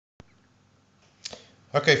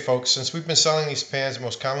Okay, folks, since we've been selling these pans, the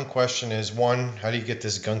most common question is, one, how do you get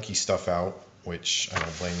this gunky stuff out? Which, I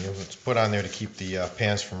don't blame you. It's put on there to keep the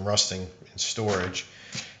pans from rusting in storage.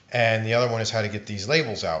 And the other one is how to get these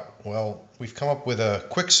labels out. Well, we've come up with a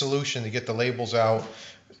quick solution to get the labels out.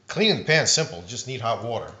 Cleaning the pan is simple, you just need hot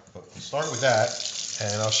water. But we'll start with that,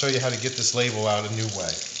 and I'll show you how to get this label out a new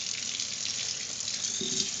way.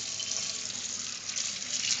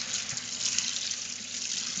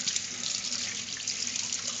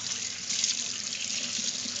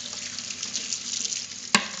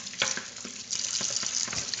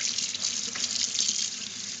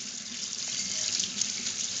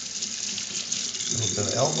 A little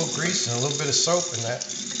bit of elbow grease and a little bit of soap, and that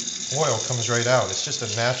oil comes right out. It's just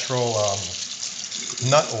a natural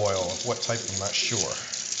nut oil. Of what type, I'm not sure.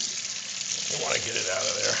 You want to get it out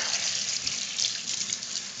of there.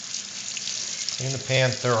 Clean the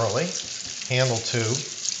pan thoroughly. Handle too.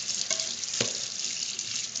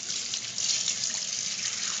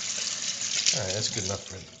 Alright, that's good enough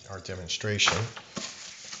for our demonstration.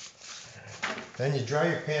 Then you dry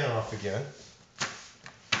your pan off again.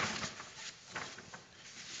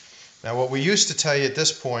 Now, what we used to tell you at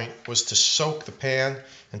this point was to soak the pan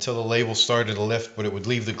until the label started to lift, but it would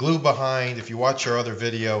leave the glue behind. If you watch our other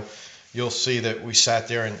video, you'll see that we sat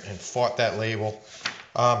there and fought that label.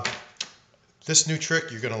 This new trick,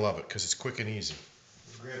 you're going to love it because it's quick and easy.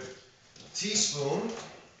 You grab a teaspoon,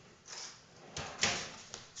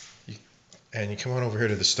 and you come on over here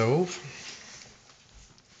to the stove.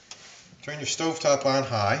 Turn your stovetop on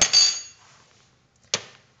high.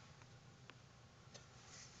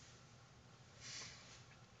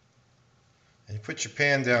 And you put your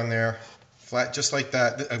pan down there, flat just like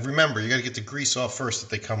that. Remember, you got to get the grease off first that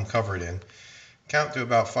they come covered in. Count to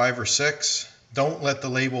about 5 or 6. Don't let the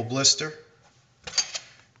label blister.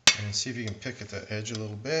 And see if you can pick at the edge a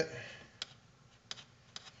little bit.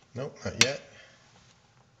 Nope, not yet.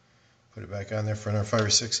 Put it back on there for another 5 or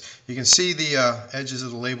 6. You can see the edges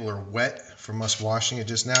of the label are wet from us washing it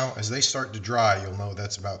just now. As they start to dry, you'll know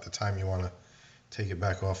that's about the time you want to take it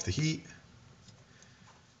back off the heat.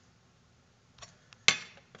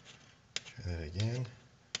 Try that again.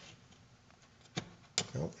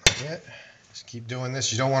 Nope, not yet. Just keep doing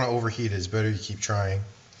this. You don't want to overheat it. It's better you keep trying.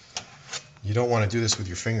 You don't want to do this with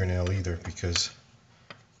your fingernail either because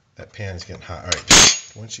that pan is getting hot. All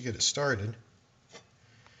right, once you get it started,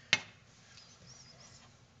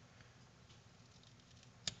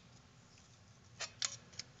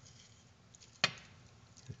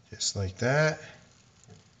 just like that.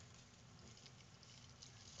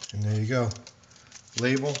 And there you go.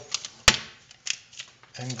 Label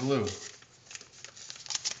and glue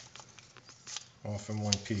off in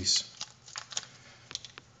one piece.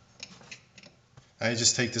 Now you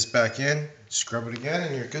just take this back in, scrub it again,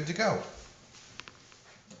 and you're good to go.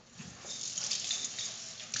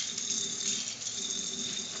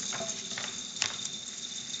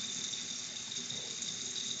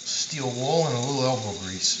 Steel wool and a little elbow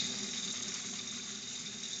grease.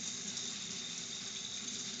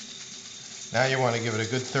 Now you want to give it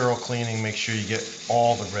a good thorough cleaning. Make sure you get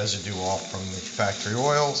all the residue off from the factory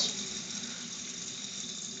oils.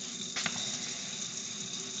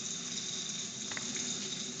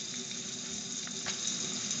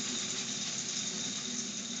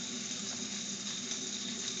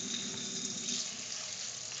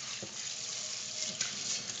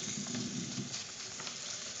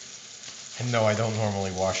 And no, I don't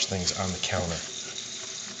normally wash things on the counter.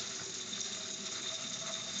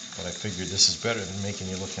 But I figured this is better than making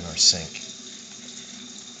you look in our sink.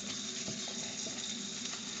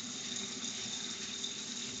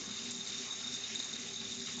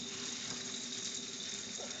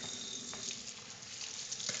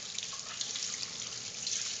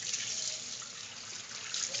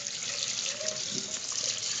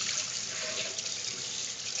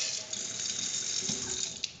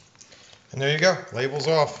 And there you go, labels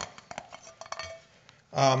off.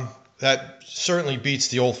 That certainly beats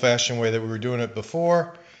the old-fashioned way that we were doing it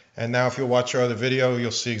before. And now if you'll watch our other video, you'll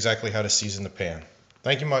see exactly how to season the pan.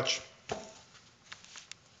 Thank you much.